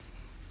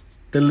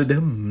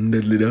Diddly-dum,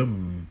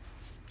 diddly-dum.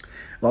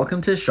 Welcome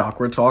to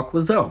Chakra Talk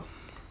with Zoe.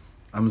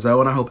 I'm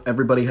Zoe, and I hope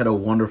everybody had a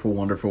wonderful,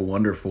 wonderful,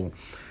 wonderful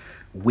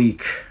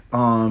week.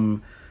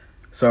 So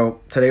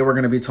today we're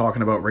going to be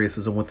talking about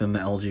racism within the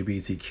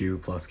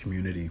LGBTQ plus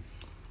community.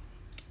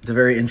 It's a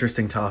very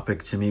interesting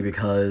topic to me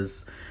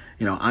because,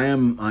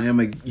 I'm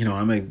a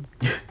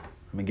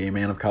gay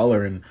man of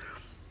color, and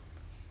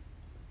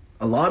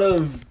a lot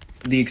of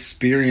the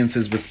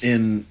experiences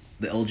within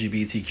the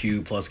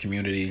LGBTQ plus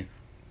community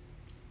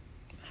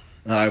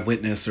that I've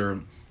witnessed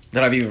or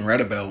that I've even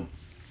read about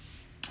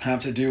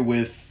have to do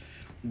with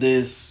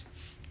this.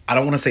 I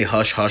don't want to say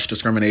hush hush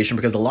discrimination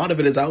because a lot of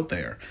it is out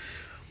there,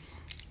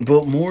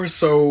 but more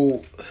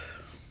so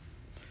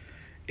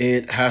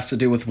it has to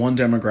do with one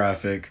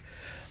demographic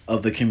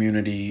of the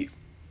community,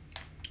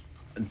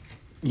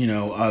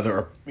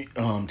 either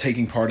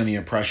taking part in the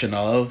oppression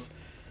of,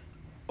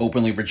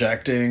 openly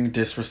rejecting,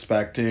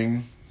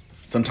 disrespecting,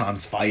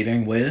 sometimes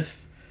fighting with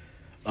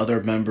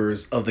other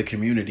members of the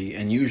community,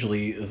 and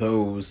usually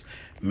those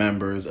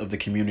members of the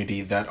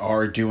community that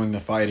are doing the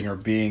fighting or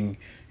being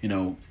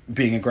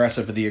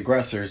aggressive to the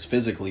aggressors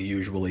physically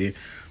usually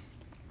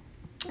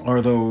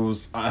are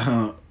those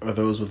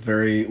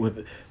with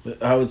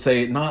I would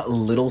say not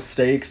little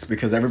stakes,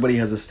 because everybody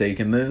has a stake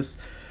in this,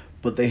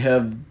 but they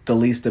have the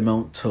least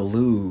amount to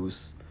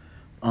lose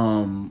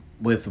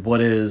with what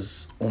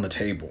is on the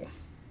table.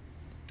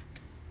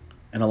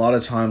 And a lot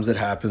of times it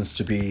happens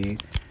to be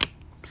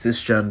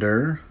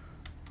cisgender,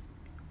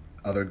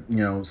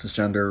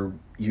 cisgender,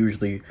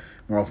 usually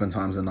more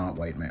oftentimes than not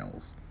white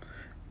males.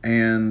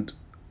 And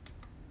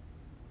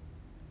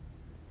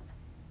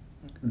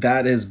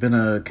that has been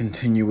a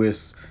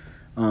continuous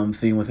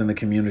theme within the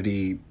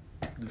community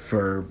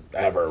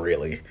forever,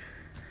 really.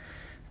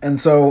 And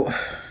so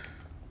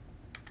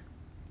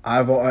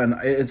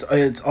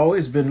it's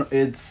always been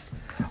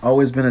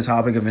a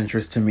topic of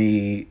interest to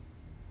me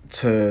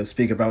to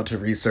speak about, to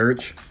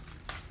research.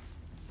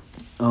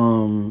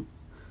 I'm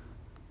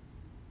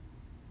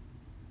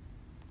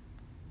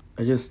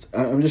just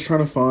trying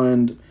to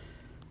find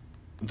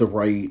the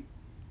right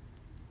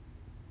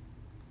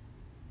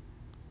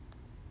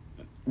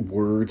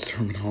words,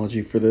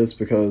 terminology for this,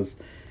 because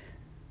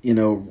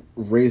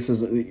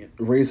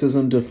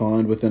racism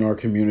defined within our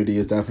community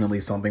is definitely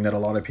something that a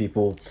lot of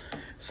people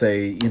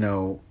say,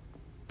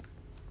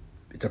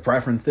 it's a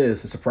preference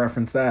this, it's a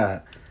preference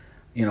that.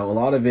 A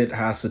lot of it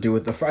has to do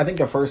with I think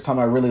the first time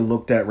I really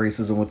looked at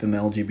racism within the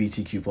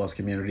LGBTQ plus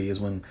community is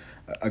when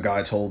a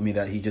guy told me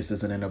that he just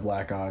isn't into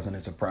black guys and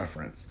it's a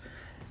preference.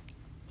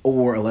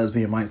 Or a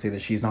lesbian might say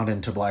that she's not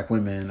into black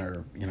women,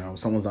 or,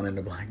 someone's not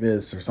into black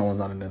this or someone's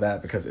not into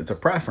that because it's a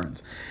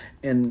preference.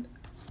 And,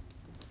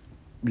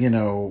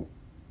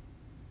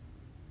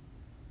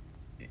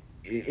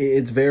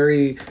 it's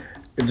very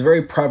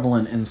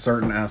prevalent in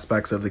certain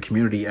aspects of the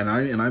community, and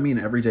I mean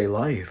everyday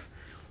life.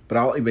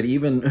 But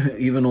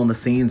even on the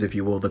scenes, if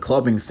you will, the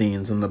clubbing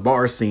scenes and the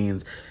bar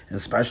scenes, and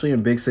especially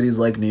in big cities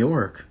like New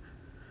York,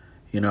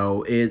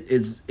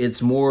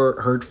 it's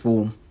more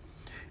hurtful.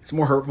 It's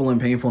more hurtful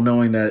and painful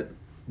knowing that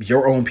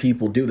your own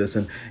people do this.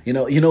 And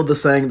the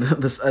saying,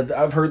 this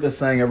I've heard this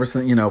saying ever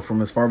since,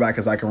 from as far back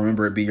as I can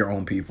remember, it be your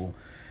own people,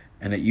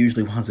 and it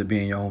usually winds up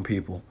being your own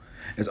people.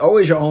 It's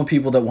always your own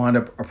people that wind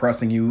up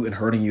oppressing you and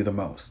hurting you the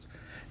most.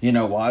 You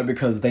know why?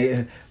 Because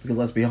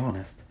let's be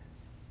honest.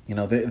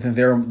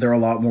 They're a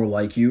lot more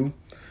like you,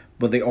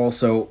 but they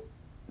also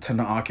tend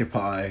to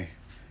occupy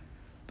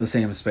the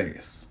same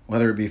space,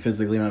 whether it be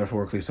physically,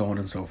 metaphorically, so on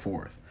and so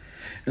forth.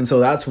 And so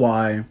that's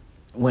why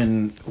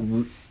when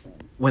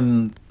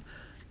we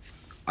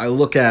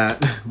look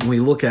at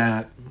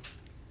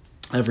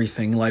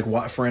everything, like,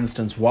 why, for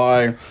instance,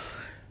 why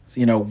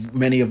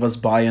many of us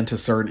buy into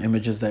certain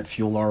images that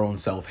fuel our own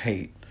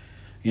self-hate,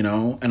 and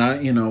a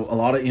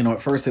lot of, at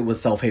first it was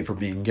self-hate for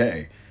being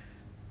gay.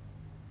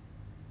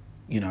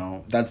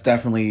 That's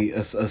definitely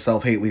a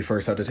self-hate we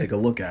first have to take a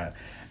look at.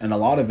 And a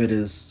lot of it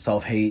is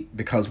self-hate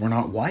because we're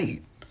not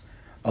white.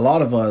 A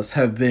lot of us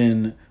have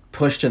been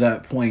pushed to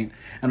that point,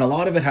 and a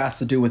lot of it has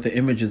to do with the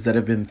images that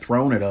have been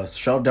thrown at us,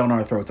 shoved down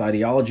our throats,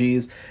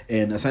 ideologies,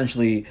 and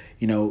essentially,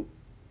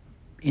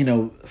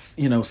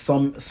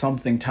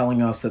 something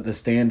telling us that the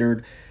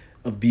standard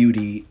of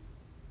beauty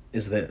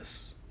is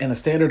this. And the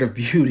standard of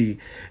beauty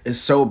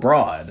is so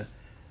broad.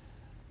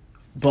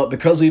 But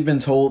because we've been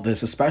told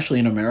this, especially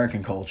in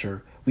American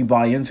culture, we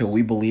buy into it.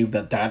 We believe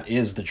that that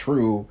is the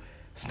true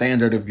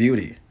standard of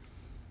beauty.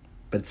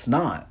 But it's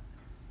not.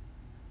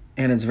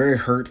 And it's very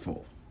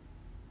hurtful.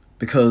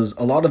 Because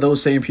a lot of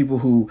those same people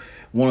who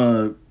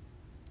want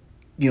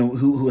to,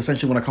 who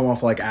essentially want to come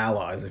off like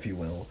allies, if you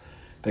will,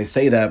 they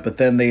say that, but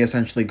then they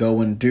essentially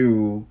go and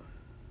do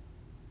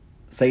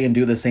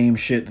the same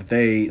shit that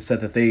they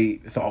said that they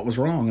thought was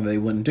wrong and they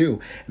wouldn't do.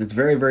 And it's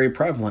very, very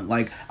prevalent.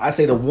 Like, I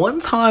say, the one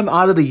time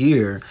out of the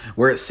year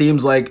where it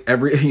seems like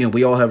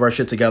we all have our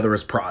shit together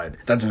is Pride.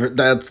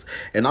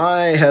 And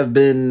I have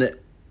been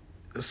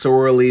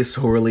sorely,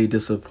 sorely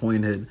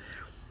disappointed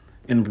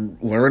in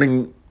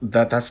learning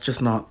that that's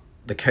just not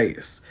the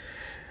case.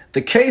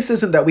 The case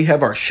isn't that we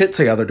have our shit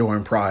together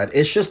during Pride.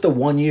 It's just the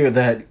one year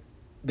that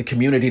the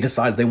community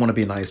decides they want to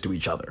be nice to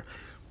each other.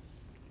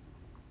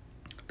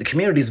 The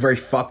community is very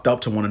fucked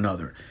up to one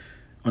another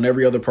on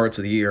every other parts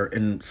of the year,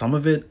 and some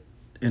of it,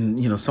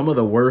 and some of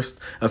the worst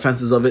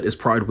offenses of it is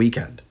Pride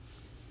weekend.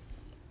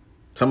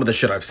 Some of the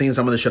shit I've seen,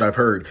 some of the shit I've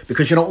heard,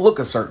 because you don't look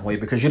a certain way,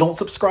 because you don't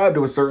subscribe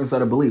to a certain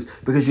set of beliefs,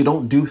 because you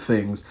don't do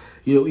things,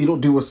 you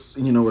don't do a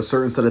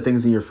certain set of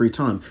things in your free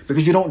time,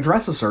 because you don't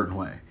dress a certain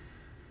way.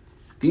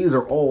 These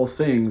are all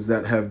things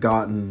that have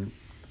gotten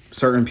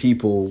certain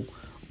people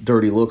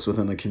dirty looks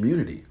within the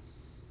community.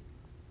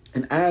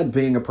 And add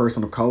being a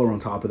person of color on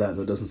top of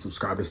that doesn't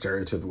subscribe to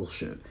stereotypical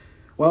shit.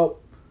 Well,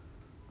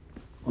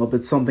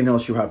 it's something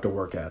else you have to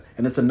work at.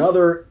 And it's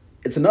another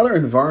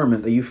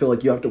environment that you feel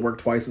like you have to work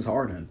twice as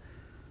hard in.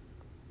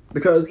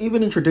 Because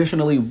even in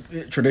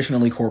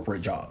traditionally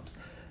corporate jobs,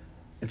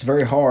 it's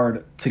very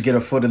hard to get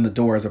a foot in the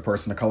door as a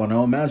person of color.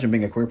 Now imagine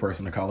being a queer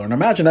person of color. And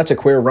imagine that's a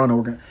queer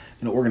run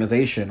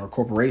organization or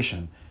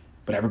corporation,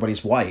 but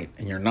everybody's white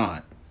and you're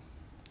not.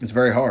 It's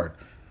very hard.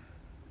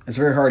 It's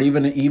very hard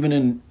even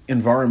in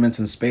environments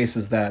and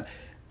spaces that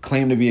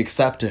claim to be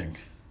accepting.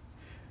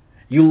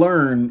 You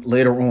learn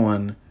later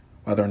on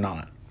whether or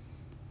not.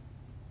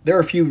 There are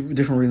a few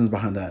different reasons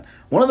behind that.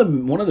 One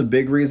of the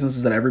big reasons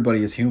is that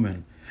everybody is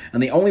human.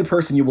 And the only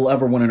person you will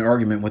ever win an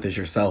argument with is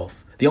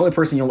yourself. The only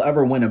person you'll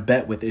ever win a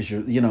bet with is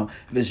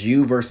if it's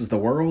you versus the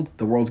world's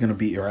going to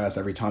beat your ass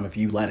every time if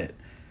you let it.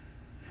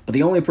 But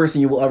the only person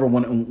you will ever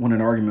win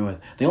an argument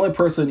with, the only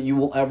person you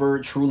will ever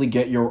truly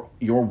get your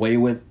way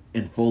with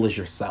in full is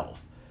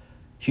yourself.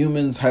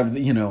 Humans have,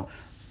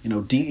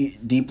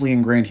 deeply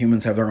ingrained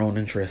humans have their own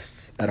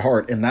interests at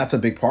heart, and that's a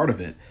big part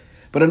of it.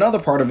 But another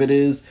part of it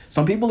is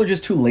some people are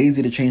just too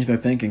lazy to change their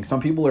thinking. Some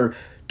people are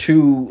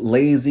too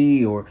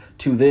lazy or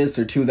too this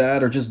or too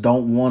that, or just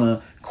don't want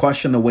to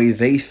question the way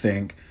they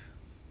think.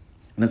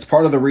 And it's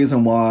part of the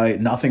reason why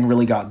nothing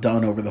really got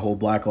done over the whole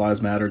Black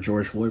Lives Matter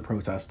George Floyd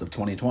protest of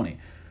 2020.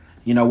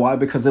 You know why?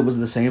 Because it was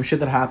the same shit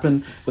that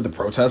happened with the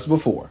protests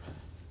before.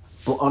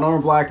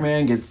 Unarmed black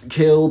man gets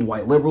killed,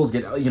 white liberals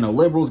get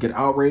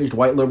outraged,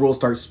 white liberals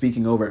start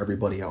speaking over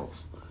everybody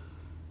else.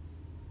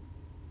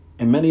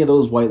 And many of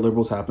those white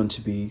liberals happen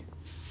to be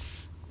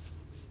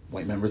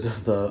white members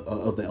of the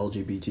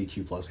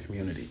LGBTQ plus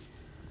community.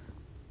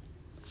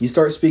 You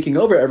start speaking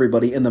over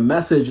everybody, and the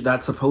message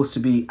that's supposed to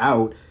be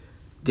out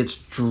gets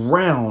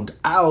drowned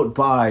out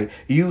by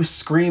you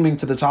screaming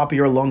to the top of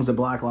your lungs that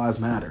Black Lives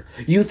Matter.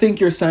 You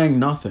think you're saying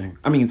something,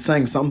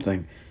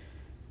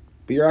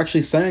 but you're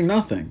actually saying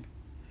nothing.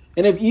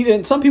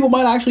 And some people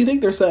might actually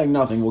think they're saying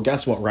nothing. Well,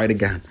 guess what? Right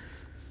again.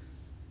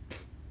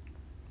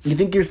 You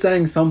think you're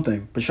saying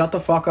something, but shut the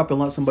fuck up and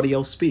let somebody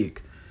else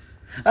speak.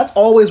 That's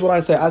always what I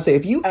say. I say,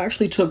 if you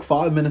actually took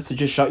 5 minutes to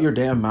just shut your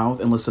damn mouth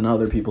and listen to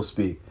other people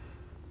speak,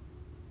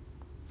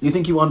 you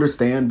think you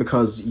understand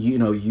because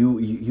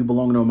you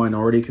belong to a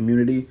minority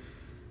community?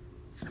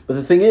 But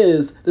the thing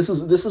is, this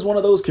is one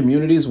of those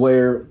communities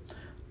where,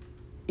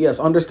 yes,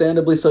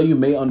 understandably so, you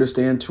may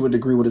understand to a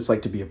degree what it's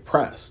like to be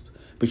oppressed,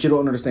 but you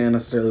don't understand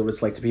necessarily what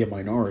it's like to be a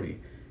minority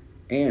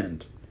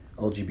and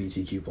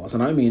LGBTQ plus.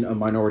 And I mean a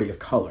minority of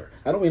color.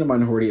 I don't mean a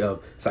minority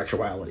of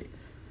sexuality.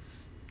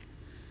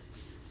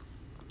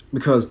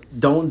 Because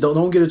don't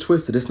get it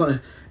twisted. It's not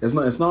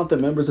that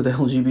members of the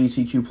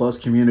LGBTQ plus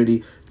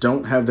community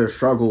don't have their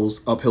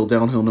struggles uphill,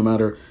 downhill, no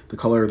matter the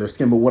color of their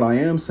skin. But what I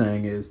am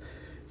saying is,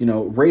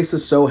 race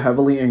is so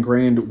heavily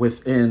ingrained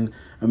within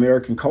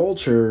American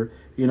culture,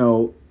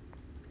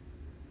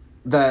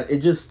 that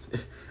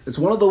it's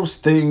one of those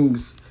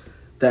things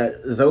that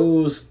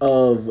those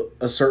of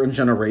a certain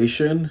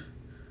generation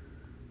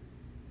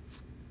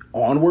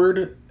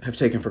onward have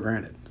taken for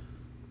granted.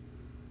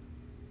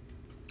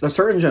 A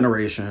certain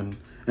generation,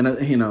 and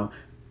in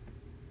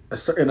a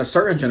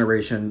certain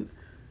generation,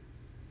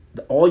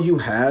 all you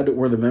had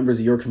were the members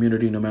of your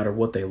community, no matter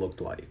what they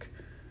looked like.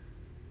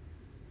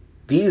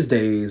 These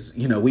days,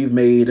 we've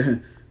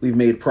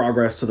made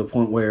progress to the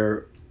point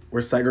where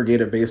we're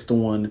segregated based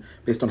on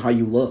how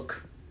you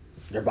look,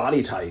 your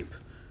body type,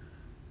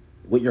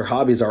 what your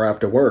hobbies are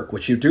after work,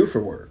 what you do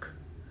for work.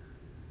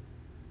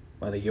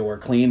 Whether you're a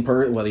clean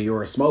person, whether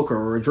you're a smoker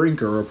or a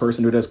drinker or a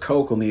person who does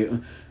coke on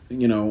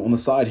the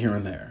side here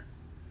and there.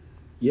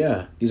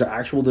 Yeah, these are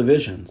actual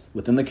divisions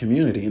within the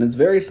community, and it's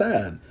very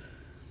sad.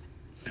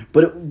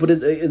 But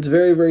it's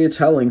very, very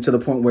telling to the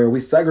point where we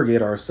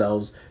segregate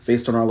ourselves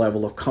based on our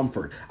level of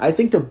comfort. I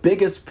think the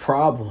biggest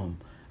problem,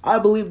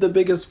 and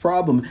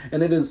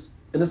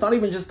it's not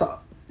even just the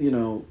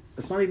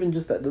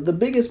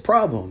biggest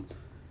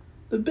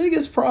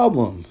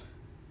problem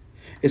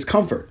is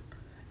comfort.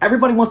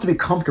 Everybody wants to be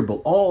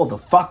comfortable all the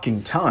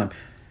fucking time.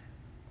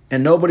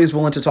 And nobody's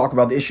willing to talk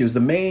about the issues. The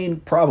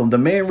main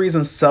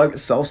reason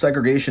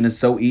self-segregation is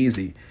so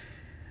easy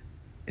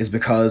is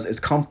because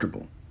it's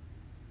comfortable.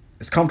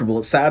 It's comfortable.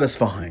 It's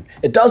satisfying.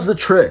 It does the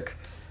trick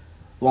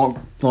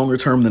longer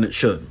term than it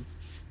should.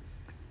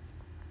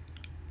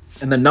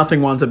 And then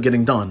nothing winds up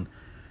getting done.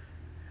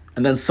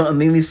 And then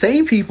these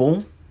same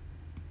people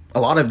A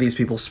lot of these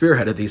people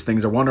spearheaded these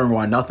things. They're wondering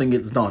why nothing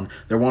gets done.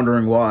 They're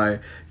wondering why,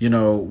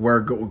 we're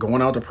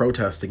going out to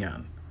protest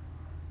again.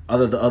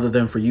 Other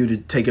than for you to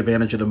take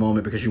advantage of the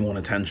moment because you want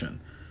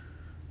attention.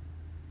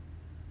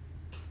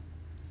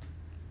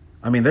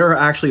 I mean, there are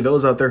actually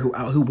those out there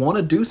who want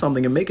to do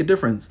something and make a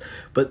difference,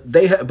 but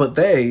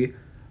they,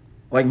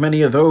 like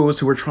many of those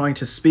who are trying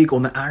to speak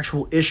on the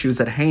actual issues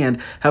at hand,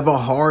 have a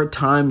hard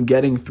time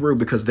getting through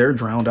because they're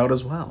drowned out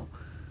as well.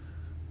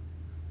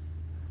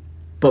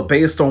 But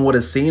based on what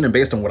is seen and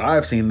based on what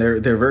I've seen, they're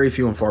very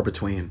few and far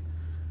between,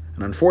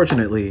 and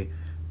unfortunately,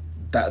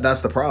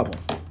 that's the problem.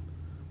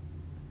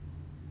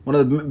 One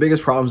of the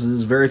biggest problems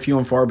is very few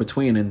and far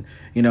between, and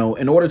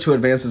in order to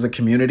advance as a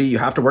community, you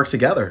have to work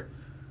together.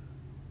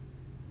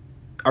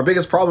 Our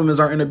biggest problem is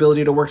our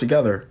inability to work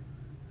together.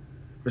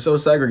 We're so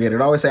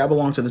segregated. I always say I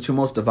belong to the two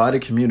most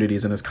divided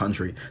communities in this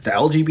country: the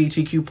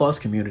LGBTQ plus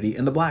community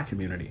and the black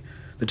community.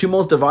 The two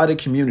most divided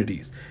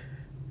communities.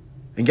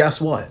 And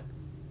guess what?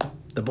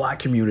 The black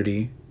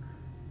community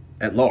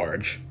at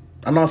large.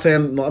 I'm not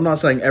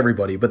saying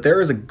everybody, but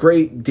there is a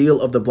great deal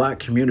of the black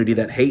community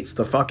that hates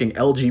the fucking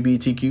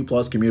LGBTQ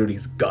plus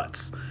community's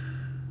guts.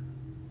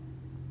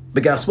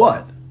 But guess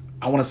what?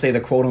 I want to say the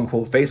quote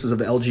unquote faces of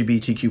the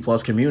LGBTQ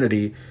plus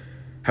community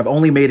have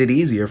only made it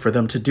easier for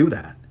them to do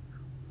that.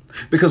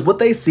 Because what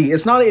they see,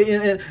 it's not,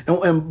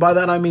 and by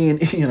that I mean,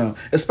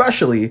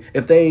 especially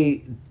if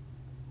they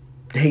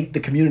hate the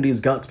community's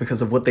guts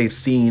because of what they've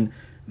seen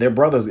their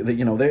brothers,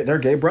 their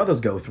gay brothers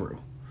go through.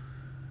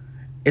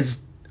 It's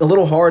a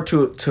little hard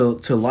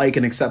to like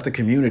and accept a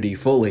community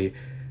fully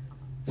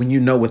when you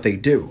know what they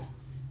do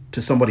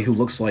to somebody who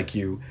looks like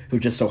you, who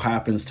just so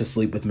happens to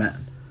sleep with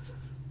men.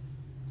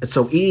 It's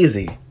so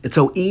easy. It's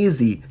so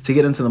easy to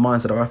get into the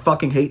mindset of I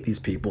fucking hate these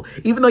people,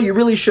 even though you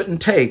really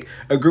shouldn't take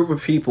a group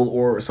of people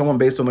or someone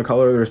based on the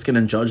color of their skin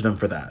and judge them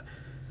for that.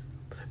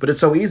 But it's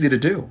so easy to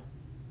do.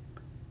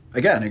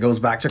 Again, it goes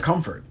back to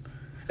comfort.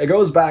 It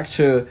goes back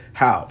to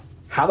how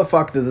the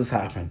fuck did this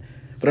happen?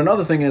 But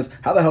another thing is,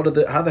 how the hell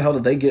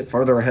did they get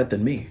further ahead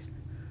than me?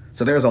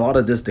 So there's a lot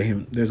of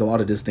disdain. There's a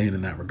lot of disdain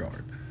in that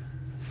regard.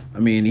 I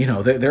mean,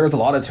 there is a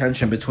lot of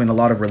tension between a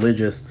lot of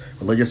religious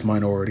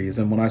minorities,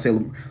 and when I say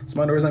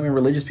minorities, I mean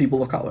religious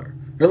people of color.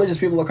 Religious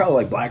people of color,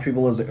 like black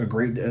people, is a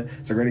great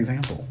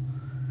example.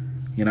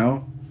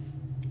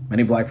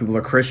 Many black people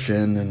are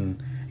Christian,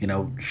 and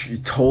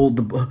hold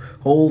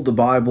the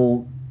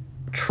Bible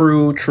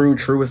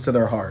truest to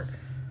their heart.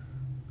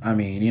 I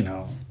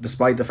mean,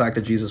 despite the fact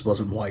that Jesus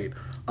wasn't white,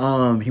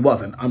 he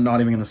wasn't. I'm not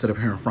even gonna sit up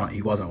here in front.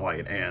 He wasn't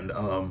white, and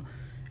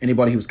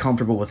anybody who's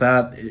comfortable with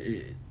that.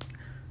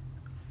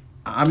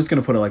 I'm just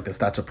going to put it like this.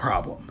 That's a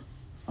problem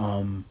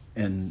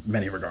in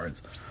many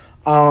regards.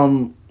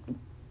 But,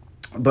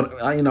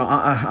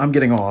 I'm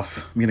getting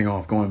off,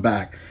 going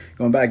back.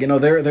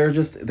 There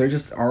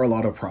just are a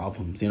lot of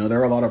problems. There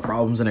are a lot of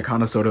problems, and it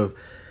kind of sort of,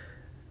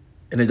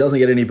 and it doesn't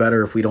get any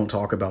better if we don't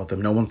talk about them.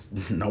 No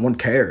one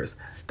cares.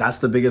 That's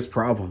the biggest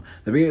problem.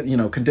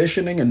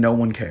 Conditioning, and no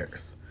one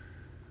cares.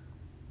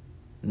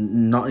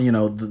 Not,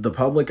 the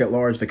public at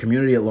large, the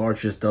community at large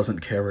just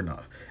doesn't care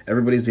enough.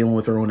 Everybody's dealing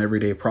with their own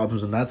everyday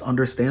problems, and that's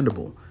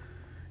understandable.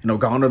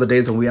 Gone are the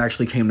days when we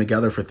actually came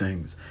together for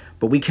things.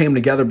 But we came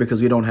together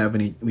because we didn't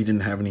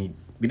have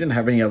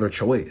any other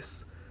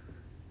choice.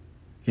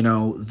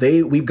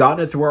 We've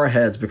gotten it through our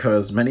heads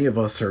because many of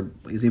us are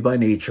lazy by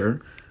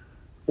nature,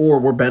 or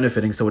we're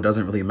benefiting, so it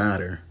doesn't really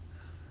matter.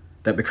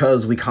 That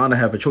because we kind of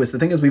have a choice. The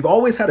thing is, we've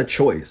always had a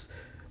choice.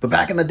 But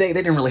back in the day,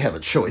 they didn't really have a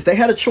choice. They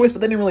had a choice,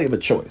 but they didn't really have a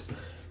choice.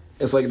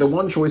 It's like the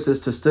one choice is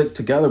to stick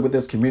together with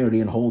this community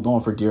and hold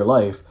on for dear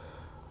life,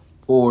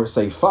 or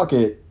say fuck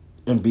it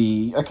and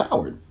be a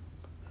coward.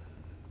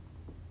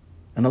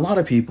 And a lot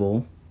of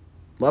people,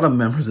 a lot of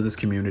members of this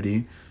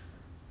community,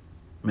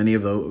 many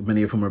of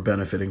whom are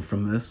benefiting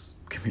from this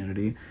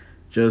community,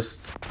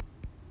 just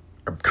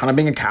are kind of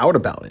being a coward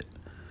about it.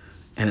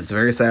 And it's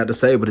very sad to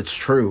say, but it's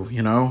true,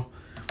 And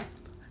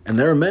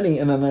there are many,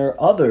 and then there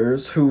are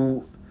others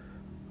who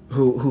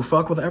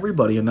fuck with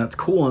everybody, and that's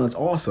cool and that's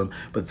awesome.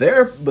 But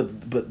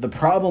the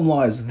problem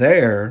lies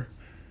there.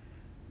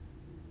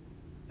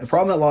 The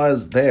problem that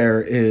lies there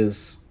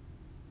is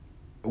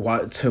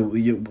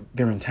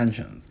their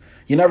intentions.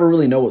 You never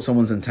really know what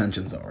someone's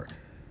intentions are.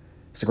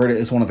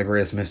 It's one of the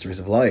greatest mysteries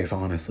of life,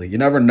 honestly. You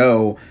never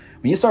know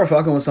when you start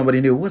fucking with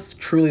somebody new, what's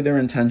truly their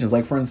intentions.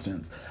 Like, for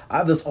instance, I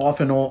have this off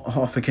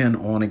again,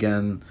 on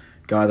again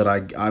guy that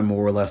I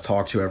more or less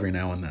talk to every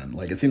now and then.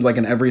 Like, it seems like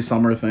an every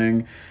summer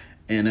thing.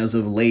 And as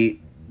of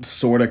late,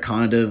 sort of,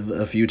 kind of,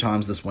 a few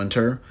times this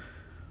winter.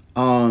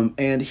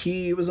 And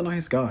he was a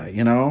nice guy,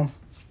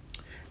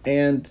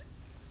 And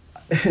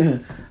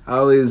I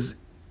always,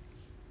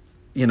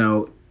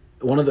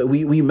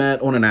 we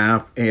met on an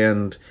app,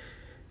 and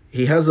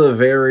he has a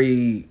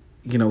very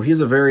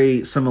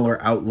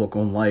similar outlook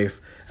on life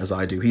as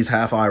I do. He's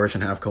half Irish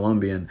and half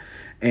Colombian.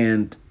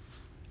 And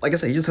like I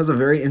say, he just has a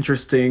very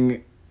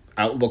interesting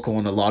outlook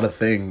on a lot of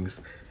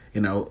things.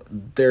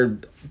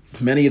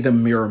 Many of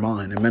them mirror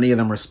mine, and many of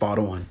them are spot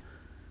on.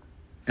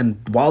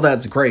 And while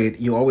that's great,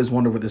 you always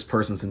wonder what this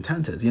person's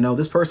intent is.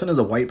 This person is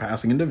a white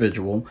passing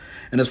individual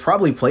and has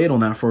probably played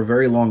on that for a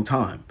very long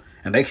time.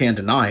 And they can't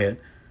deny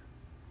it.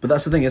 But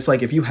that's the thing. It's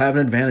like if you have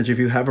an advantage, if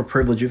you have a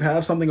privilege, if you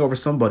have something over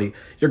somebody,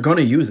 you're going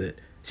to use it.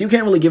 So you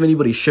can't really give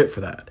anybody shit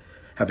for that.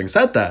 Having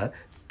said that,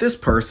 this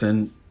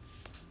person,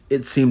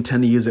 it seemed,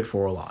 tend to use it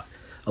for a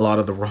lot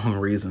of the wrong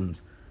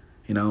reasons.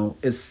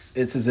 It's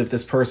as if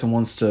this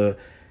person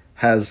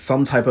has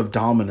some type of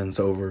dominance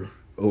over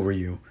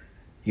you.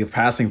 You have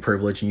passing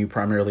privilege and you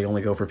primarily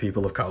only go for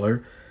people of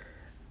color.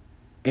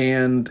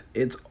 And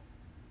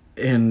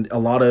a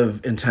lot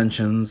of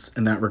intentions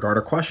in that regard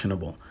are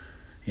questionable.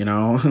 You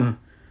know,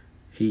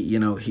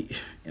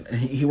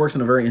 he works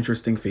in a very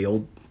interesting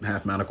field,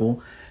 half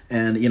medical,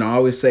 and I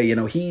always say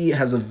he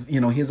has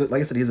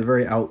like I said, he has a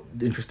very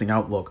interesting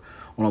outlook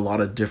on a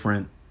lot of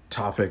different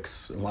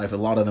topics in life, a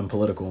lot of them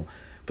political,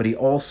 but he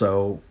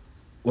also,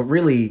 what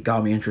really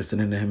got me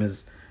interested in him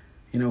is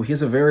he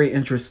has a very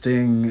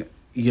interesting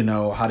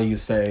how do you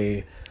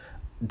say,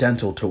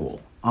 dental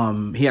tool.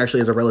 He actually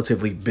has a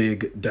relatively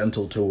big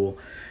dental tool,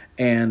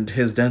 and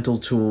his dental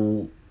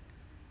tool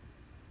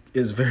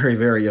is very,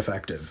 very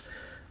effective.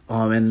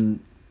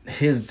 And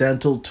his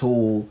dental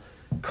tool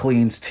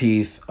cleans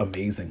teeth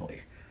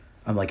amazingly.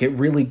 Like, it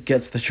really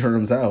gets the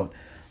germs out.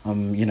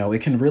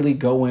 It can really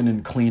go in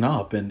and clean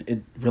up, and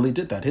it really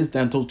did that. His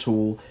dental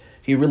tool,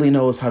 he really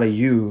knows how to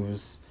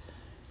use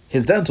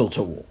his dental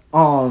tool.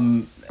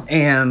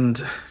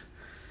 And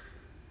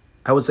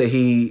I would say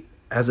he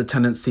has a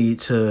tendency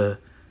to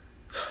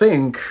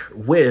think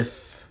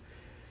with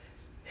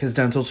his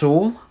dental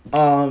tool,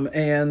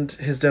 and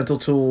his dental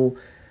tool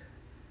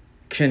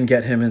can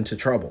get him into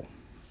trouble,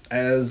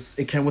 as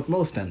it can with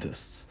most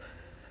dentists,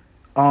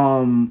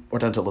 or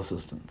dental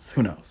assistants,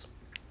 who knows.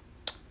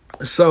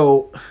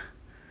 So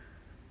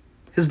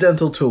his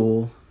dental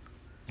tool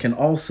can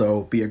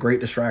also be a great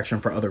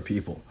distraction for other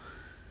people.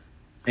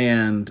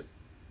 And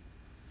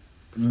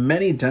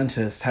many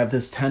dentists have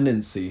this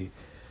tendency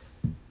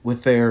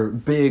with their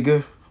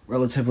big,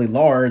 relatively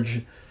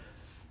large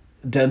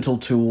dental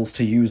tools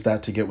to use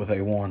that to get what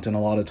they want. And a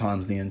lot of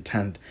times the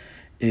intent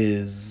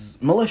is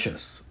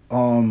malicious.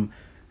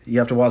 You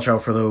have to watch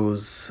out for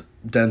those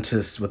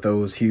dentists with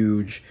those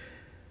huge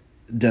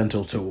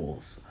dental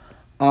tools.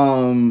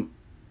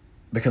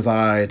 Because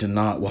I did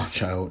not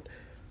watch out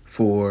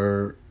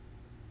for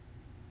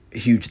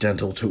huge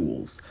dental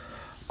tools.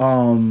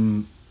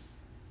 My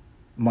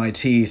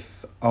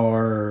teeth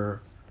are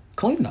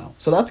clean now,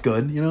 so that's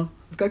good.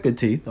 I've got good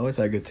teeth. Always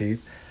had good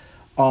teeth.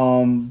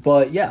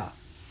 But yeah,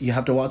 you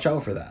have to watch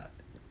out for that.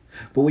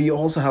 But what you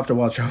also have to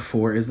watch out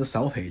for is the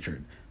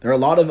self-hatred. There are a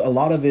lot of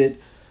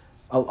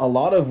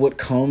what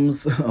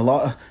comes, a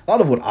lot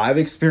of what I've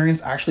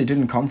experienced actually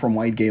didn't come from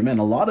white gay men.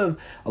 A lot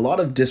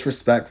of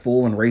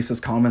disrespectful and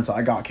racist comments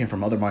I got came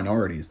from other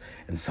minorities,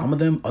 and some of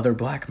them other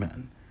black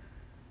men.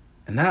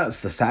 And that's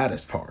the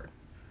saddest part.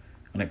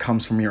 When it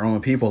comes from your own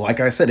people, like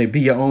I said, it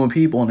be your own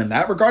people, and in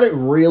that regard, it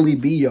really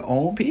be your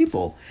own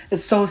people.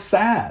 It's so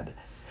sad,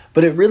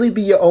 but it really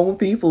be your own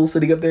people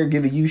sitting up there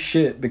giving you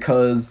shit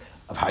because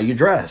of how you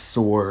dress,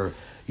 or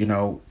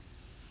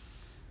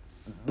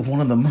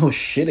one of the most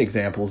shit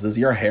examples is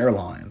your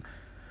hairline.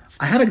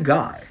 I had a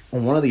guy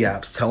on one of the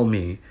apps tell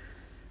me,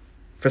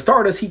 for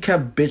starters, he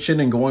kept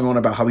bitching and going on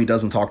about how he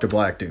doesn't talk to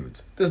black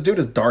dudes. This dude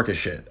is dark as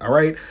shit, all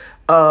right?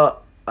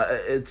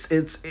 It's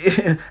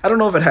I don't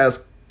know if it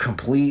has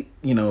complete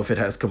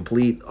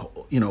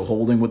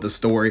holding with the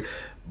story,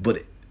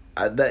 but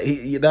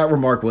that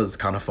remark was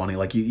kind of funny.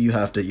 Like, you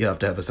have to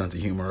have a sense of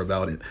humor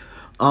about it.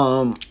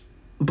 But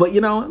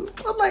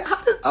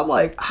I'm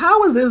like,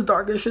 how is this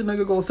dark as shit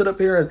nigga gonna sit up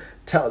here and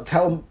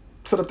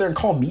sit up there and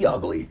call me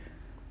ugly?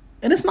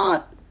 And it's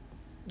not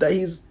that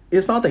he's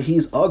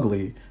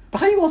ugly, but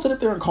how you gonna sit up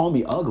there and call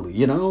me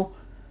ugly?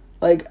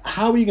 Like,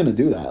 how are you gonna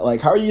do that?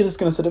 Like, how are you just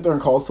gonna sit up there and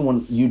call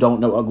someone you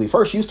don't know ugly?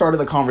 First, you started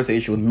the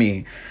conversation with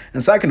me,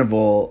 and second of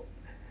all,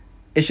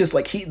 it's just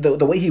like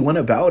the way he went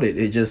about it,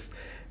 and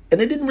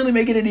it didn't really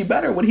make it any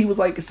better when he was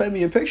like, send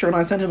me a picture, and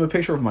I sent him a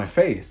picture of my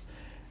face.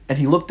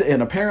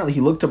 And apparently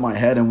he looked at my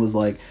head and was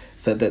like,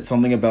 said that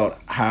something about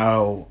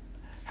how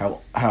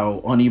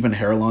uneven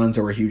hairlines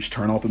are a huge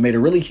turnoff, and made a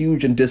really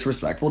huge and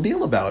disrespectful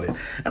deal about it.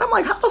 And I'm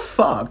like, how the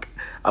fuck?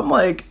 I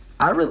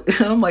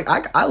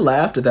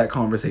laughed at that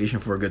conversation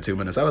for a good 2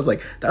 minutes. I was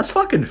like, that's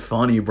fucking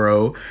funny,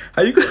 bro.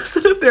 How you gonna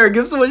sit up there and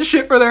give someone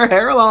shit for their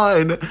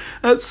hairline?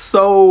 That's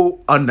so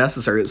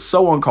unnecessary. It's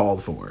so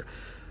uncalled for.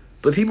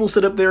 But people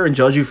sit up there and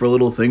judge you for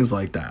little things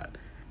like that.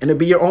 And it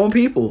be your own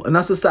people. And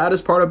that's the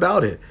saddest part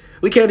about it.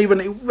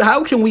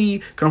 How can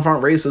we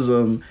confront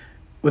racism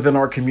within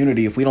our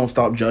community if we don't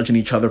stop judging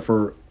each other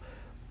for,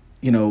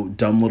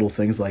 dumb little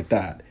things like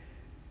that?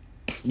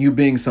 You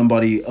being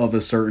somebody of a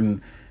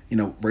certain,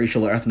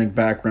 racial or ethnic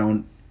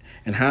background,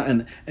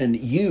 and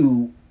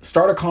you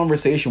start a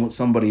conversation with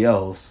somebody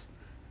else,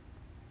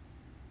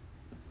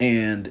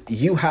 and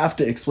you have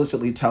to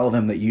explicitly tell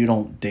them that you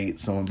don't date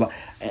someone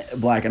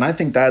black. And I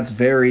think that's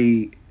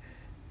very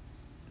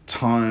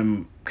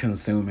time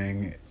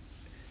consuming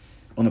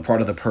on the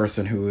part of the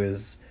person who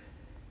is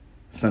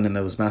sending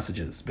those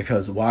messages.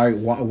 Because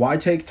why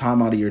take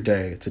time out of your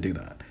day to do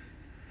that?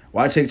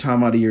 Why take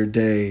time out of your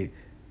day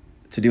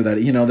to do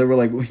that? You know, they were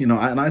like, you know,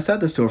 and I said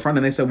this to a friend,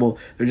 and they said, well,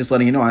 they're just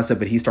letting you know. I said,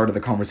 but he started the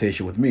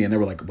conversation with me, and they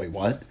were like, wait,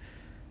 what?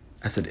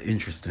 I said,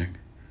 interesting.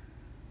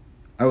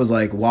 I was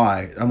like,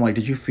 why? I'm like,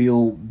 did you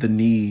feel the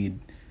need?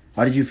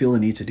 Why did you feel the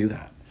need to do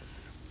that?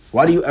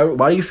 Why do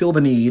you feel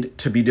the need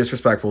to be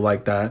disrespectful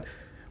like that?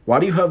 Why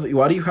do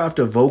you have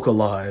to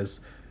vocalize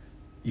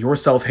your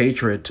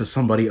self-hatred to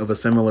somebody of a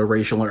similar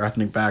racial or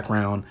ethnic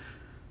background?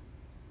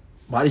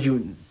 Why did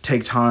you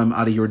take time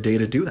out of your day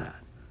to do that?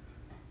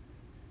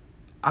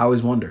 I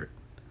always wondered.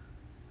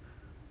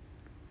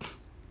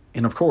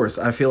 And of course,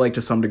 I feel like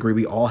to some degree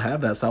we all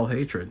have that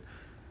self-hatred.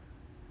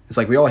 It's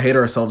like we all hate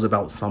ourselves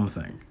about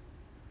something.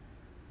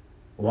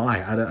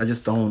 Why? I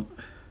just don't.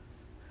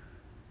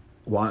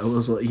 Why? It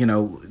was, you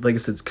know, like I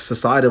said,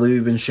 societally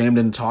we've been shamed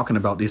into talking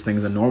about these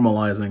things and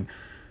normalizing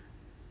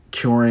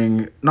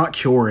not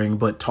curing,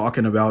 but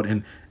talking about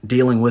and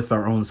dealing with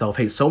our own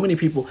self-hate. So many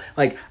people,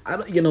 like,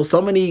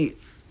 so many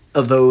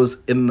of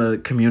those in the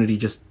community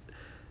just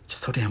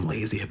so damn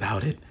lazy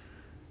about it.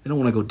 They don't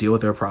want to go deal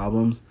with their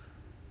problems.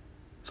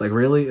 It's like,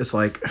 really? It's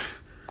like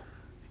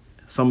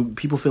some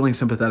people feeling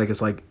sympathetic.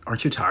 It's like,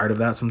 aren't you tired of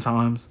that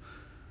sometimes?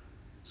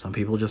 Some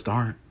people just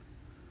aren't.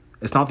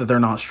 It's not that they're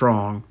not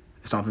strong.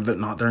 It's not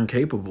that they're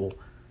incapable.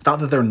 It's not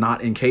that they're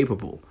not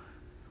incapable.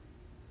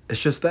 It's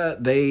just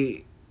that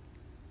they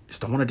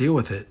just don't want to deal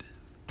with it.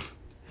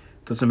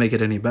 Doesn't make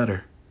it any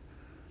better.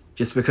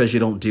 Just because you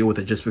don't deal with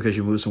it, just because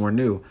you move somewhere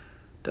new,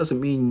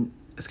 doesn't mean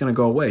it's going to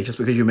go away. Just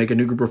because you make a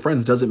new group of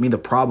friends doesn't mean the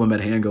problem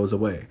at hand goes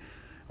away.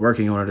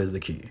 Working on it is the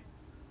key.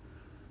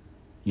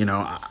 You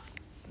know,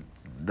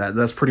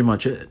 that's pretty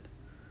much it.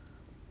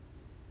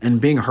 And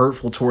being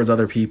hurtful towards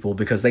other people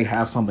because they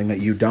have something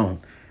that you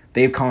don't.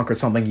 They've conquered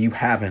something you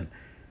haven't.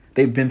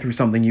 They've been through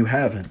something you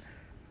haven't.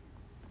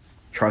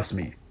 Trust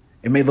me.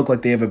 It may look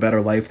like they have a better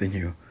life than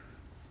you.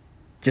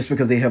 Just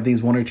because they have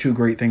these one or two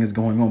great things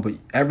going on, but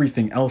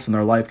everything else in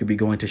their life could be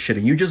going to shit,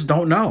 and you just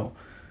don't know.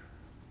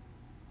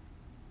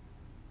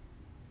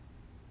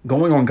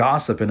 Going on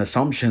gossip and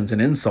assumptions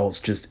and insults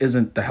just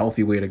isn't the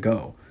healthy way to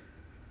go.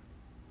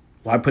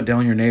 Why put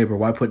down your neighbor?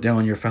 Why put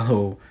down your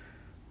fellow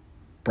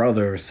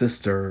brother,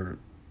 sister,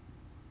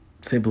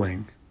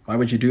 sibling? Why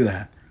would you do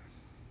that?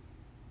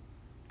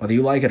 Whether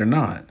you like it or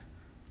not,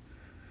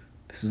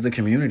 this is the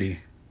community.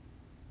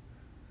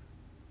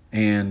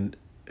 And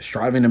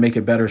striving to make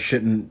it better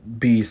shouldn't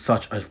be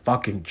such a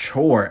fucking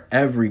chore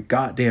every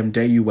goddamn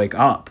day you wake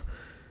up.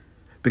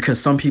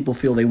 Because some people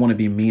feel they want to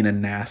be mean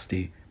and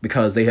nasty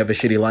because they have a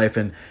shitty life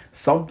and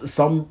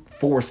some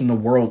force in the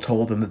world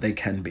told them that they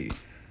can be.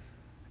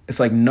 It's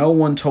like no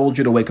one told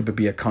you to wake up and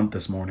be a cunt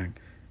this morning.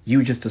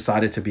 You just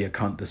decided to be a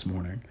cunt this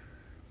morning.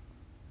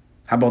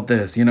 How about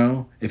this, you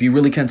know? If you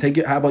really can take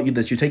it, how about you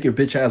take your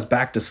bitch ass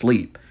back to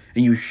sleep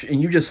and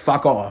you just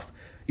fuck off.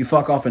 You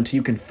fuck off until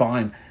you can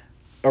find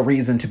a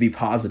reason to be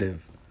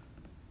positive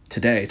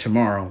today,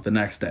 tomorrow, the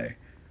next day.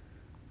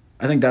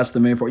 I think that's the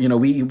main part. You know,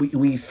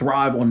 we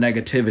thrive on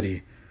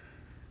negativity.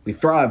 We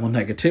thrive on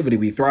negativity.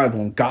 We thrive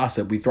on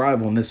gossip. We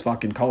thrive on this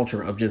fucking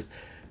culture of just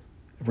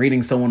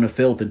reading someone to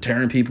filth and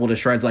tearing people to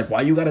shreds. Like,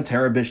 why you gotta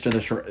tear a bitch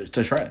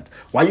to shreds?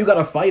 Why you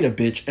gotta fight a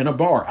bitch in a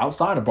bar,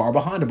 outside a bar,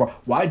 behind a bar?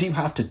 Why do you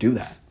have to do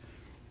that?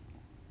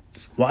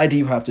 Why do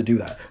you have to do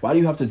that? Why do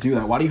you have to do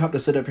that? Why do you have to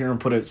sit up here and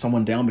put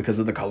someone down because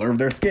of the color of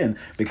their skin?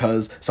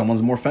 Because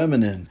someone's more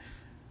feminine,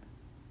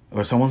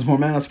 or someone's more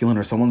masculine,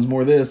 or someone's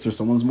more this, or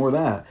someone's more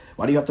that?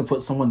 Why do you have to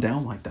put someone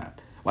down like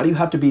that? Why do you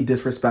have to be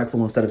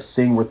disrespectful instead of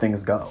seeing where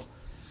things go?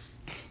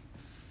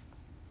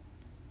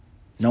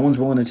 No one's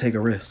willing to take a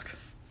risk.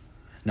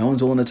 No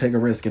one's willing to take a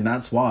risk, and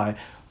that's why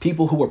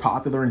people who are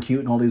popular and cute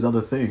and all these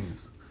other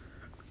things,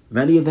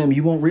 many of them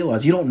you won't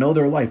realize. You don't know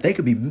their life. They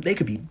could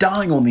be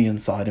dying on the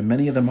inside, and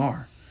many of them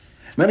are.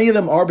 Many of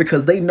them are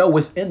because they know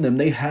within them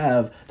they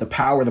have the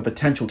power, the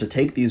potential to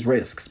take these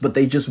risks, but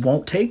they just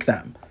won't take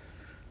them.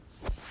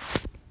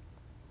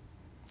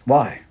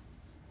 Why?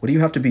 What do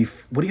you have to be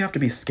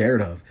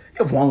scared of?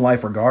 You have one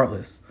life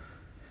regardless.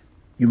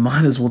 You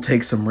might as well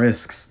take some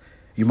risks.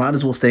 You might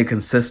as well stay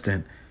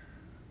consistent.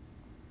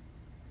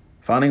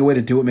 Finding a way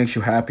to do what makes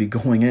you happy,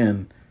 going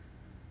in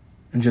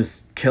and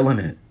just killing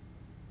it.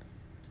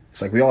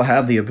 It's like we all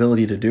have the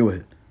ability to do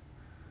it.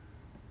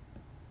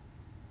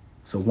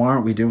 So why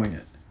aren't we doing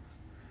it?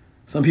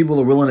 Some people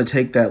are willing to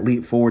take that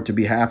leap forward to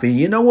be happy. And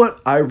you know what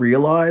I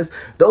realize?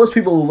 Those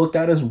people who looked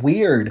at as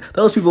weird.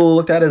 Those people who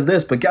looked at as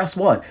this. But guess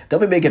what?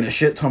 They'll be making a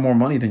shit ton more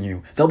money than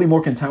you. They'll be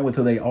more content with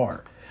who they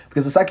are.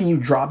 Because the second you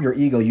drop your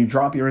ego, you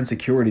drop your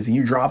insecurities, and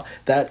you drop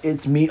that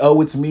it's me, oh,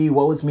 it's me,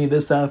 whoa, it's me,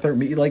 this, that, third,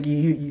 me. Like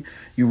you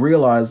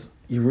realize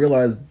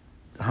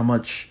how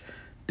much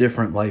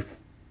different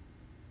life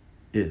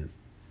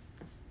is.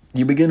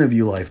 You begin to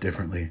view life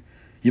differently.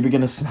 You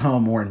begin to smile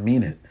more and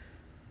mean it.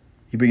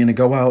 You begin to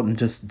go out and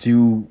just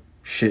do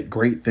shit,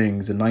 great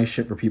things and nice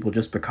shit for people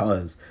just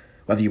because,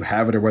 whether you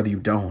have it or whether you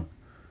don't.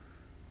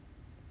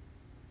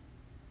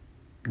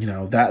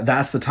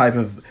 That's the type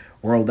of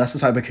world, that's the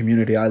type of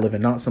community I live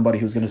in. Not somebody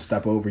who's going to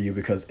step over you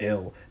because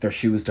ill their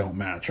shoes don't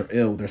match, or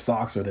ill their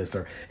socks are this,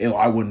 or ill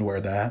I wouldn't wear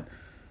that.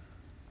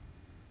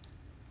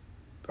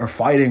 Or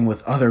fighting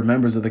with other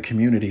members of the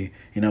community,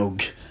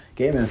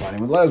 gay men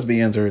fighting with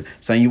lesbians, or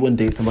saying you wouldn't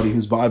date somebody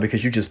who's bi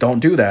because you just don't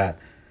do that.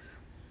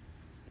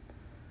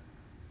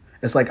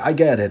 It's like, I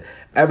get it.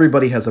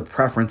 Everybody has a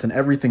preference and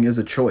everything is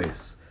a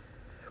choice.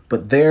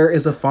 But there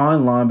is a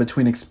fine line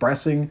between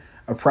expressing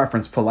a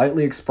preference,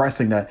 politely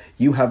expressing that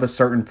you have a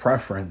certain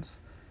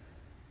preference,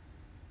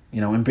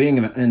 and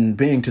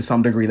being to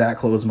some degree that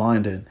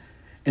close-minded,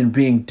 and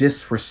being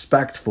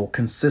disrespectful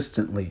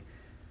consistently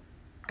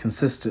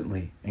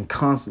and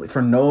constantly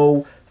for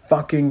no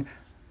fucking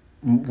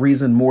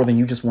reason more than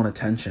you just want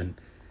attention.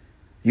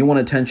 You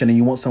want attention and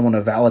you want someone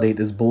to validate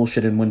this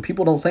bullshit, and when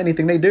people don't say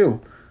anything, they do.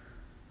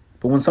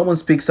 But when someone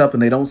speaks up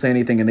and they don't say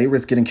anything and they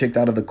risk getting kicked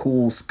out of the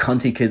cool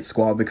cunty kid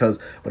squad because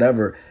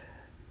whatever,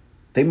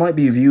 they might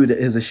be viewed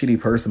as a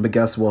shitty person. But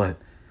guess what?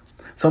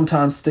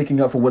 Sometimes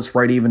sticking up for what's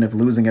right, even if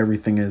losing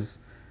everything, is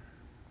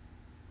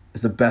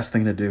the best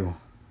thing to do.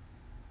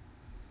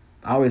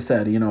 I always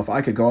said, if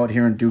I could go out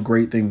here and do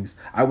great things,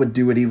 I would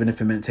do it even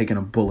if it meant taking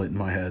a bullet in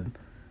my head.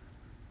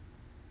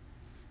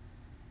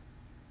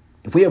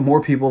 If we had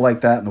more people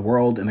like that in the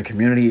world, in the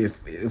community,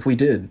 if we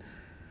did,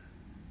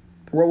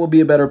 the world would be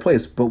a better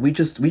place. But we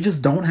just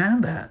don't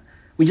have that.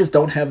 We just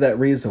don't have that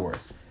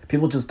resource.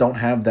 People just don't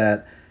have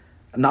that.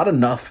 Not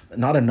enough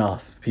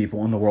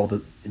people in the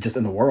world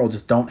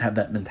just don't have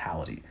that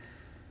mentality.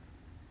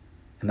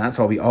 And that's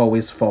why we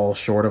always fall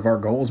short of our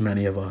goals,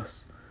 many of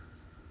us.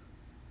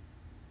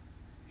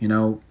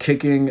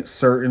 Kicking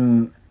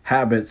certain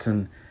habits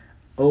and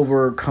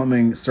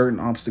overcoming certain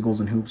obstacles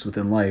and hoops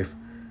within life.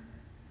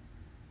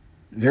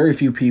 Very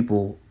few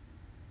people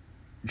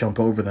jump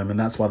over them, and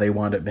that's why they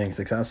wind up being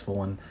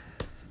successful. And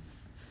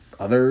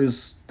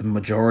others, the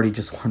majority,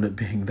 just wind up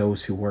being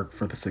those who work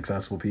for the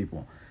successful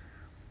people.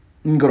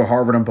 You can go to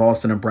Harvard and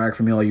Boston and brag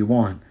for me all you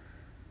want.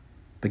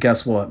 But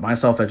guess what? My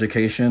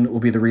self-education will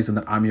be the reason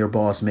that I'm your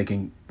boss,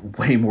 making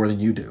way more than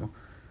you do.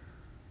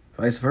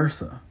 Vice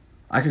versa.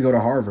 I could go to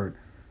Harvard.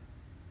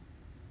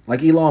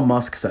 Like Elon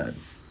Musk said,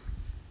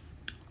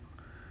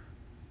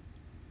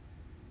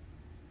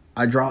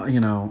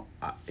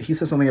 he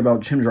said something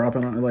about him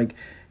dropping on,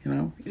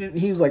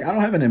 he was like, I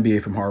don't have an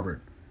MBA from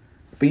Harvard.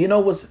 But you know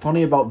what's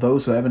funny about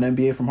those who have an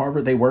MBA from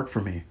Harvard? They work for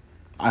me.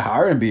 I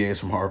hire MBAs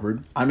from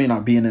Harvard. I may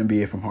not be an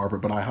MBA from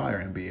Harvard, but I hire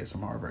MBAs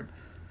from Harvard.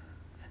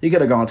 He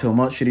could have gone to a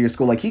much shittier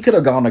school. Like, he could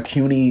have gone to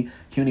CUNY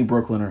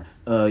Brooklyn, or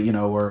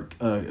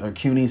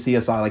CUNY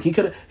CSI.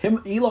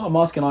 Like, Elon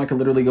Musk and I could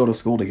literally go to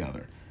school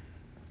together.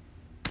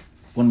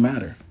 Wouldn't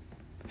matter.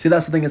 See,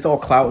 that's the thing. It's all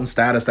clout and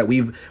status that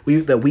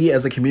we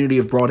as a community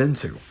have brought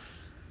into.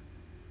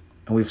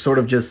 And we've sort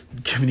of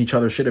just given each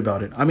other shit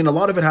about it. I mean, a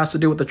lot of it has to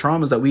do with the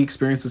traumas that we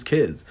experienced as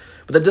kids.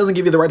 But that doesn't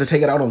give you the right to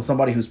take it out on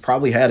somebody who's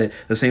probably had it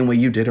the same way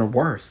you did or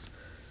worse.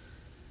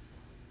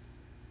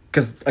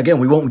 Because, again,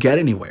 we won't get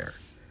anywhere.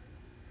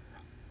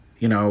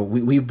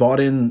 We've bought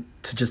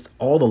into just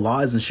all the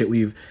lies and shit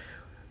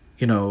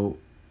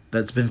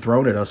that's been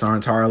thrown at us our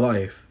entire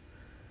life.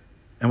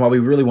 And while we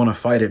really want to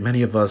fight it,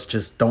 many of us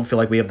just don't feel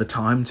like we have the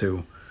time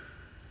to.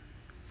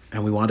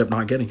 And we wind up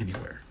not getting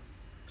anywhere.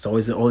 It's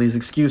always all these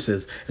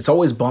excuses. It's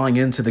always buying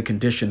into the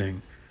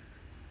conditioning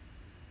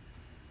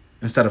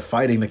instead of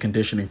fighting the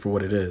conditioning for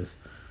what it is.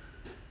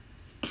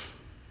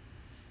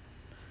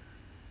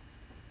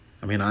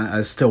 I mean,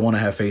 I still want to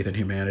have faith in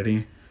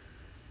humanity.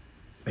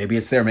 Maybe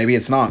it's there, maybe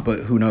it's not, but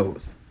who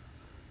knows?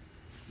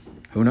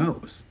 Who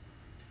knows?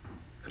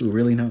 Who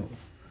really knows?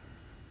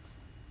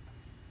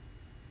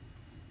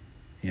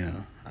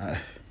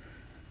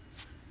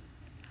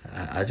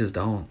 I just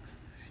don't,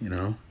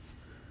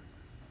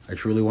 I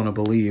truly want to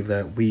believe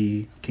that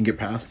we can get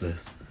past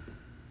this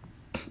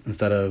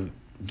instead of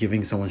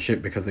giving someone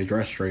shit because they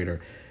dress straight, or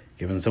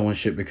giving someone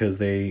shit because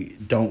they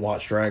don't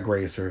watch Drag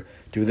Race, or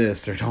do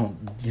this, or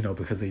don't,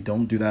 because they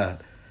don't do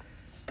that.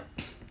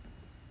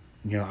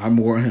 I'm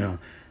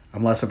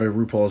less of a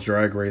RuPaul's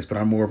Drag Race, but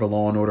I'm more of a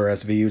Law & Order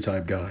SVU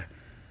type guy.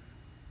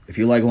 If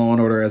you like Law &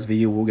 Order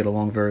SVU, we'll get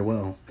along very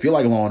well. If you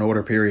like Law &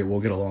 Order, period, we'll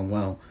get along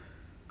well.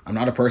 I'm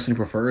not a person who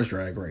prefers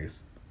Drag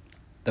Race.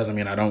 Doesn't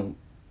mean I don't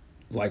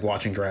like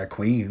watching drag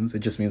queens. It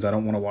just means I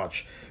don't want to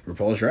watch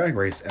RuPaul's Drag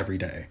Race every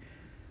day.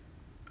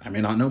 I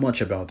may not know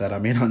much about that. I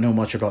may not know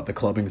much about the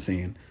clubbing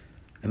scene.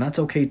 And that's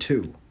okay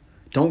too.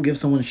 Don't give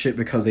someone shit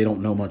because they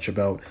don't know much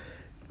about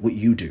what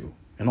you do.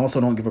 And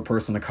also don't give a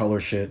person of color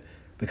shit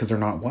because they're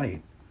not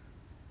white.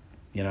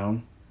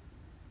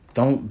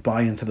 Don't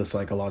buy into the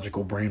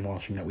psychological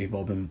brainwashing that we've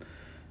all been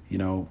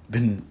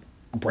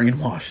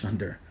brainwashed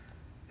under.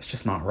 It's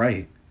just not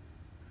right.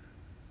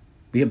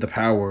 We have the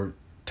power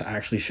to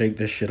actually shake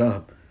this shit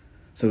up.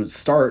 So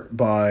start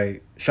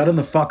by shutting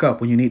the fuck up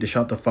when you need to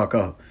shut the fuck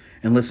up,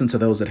 and listen to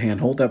those at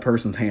hand. Hold that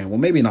person's hand. Well,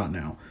 maybe not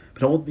now,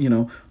 but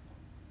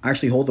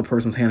actually hold the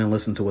person's hand and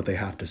listen to what they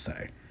have to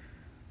say.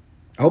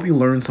 I hope you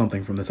learned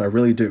something from this. I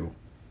really do.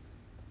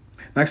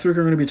 Next week,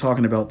 we're going to be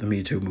talking about the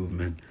Me Too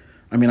movement.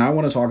 I mean, I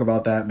want to talk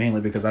about that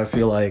mainly because I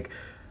feel like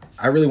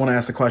I really want to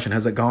ask the question,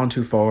 has it gone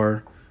too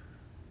far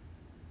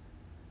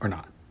or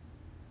not?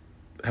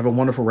 Have a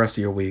wonderful rest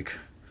of your week.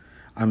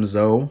 I'm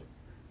Zoe.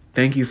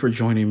 Thank you for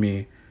joining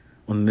me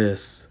on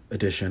this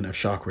edition of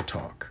Chakra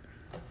Talk.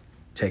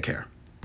 Take care.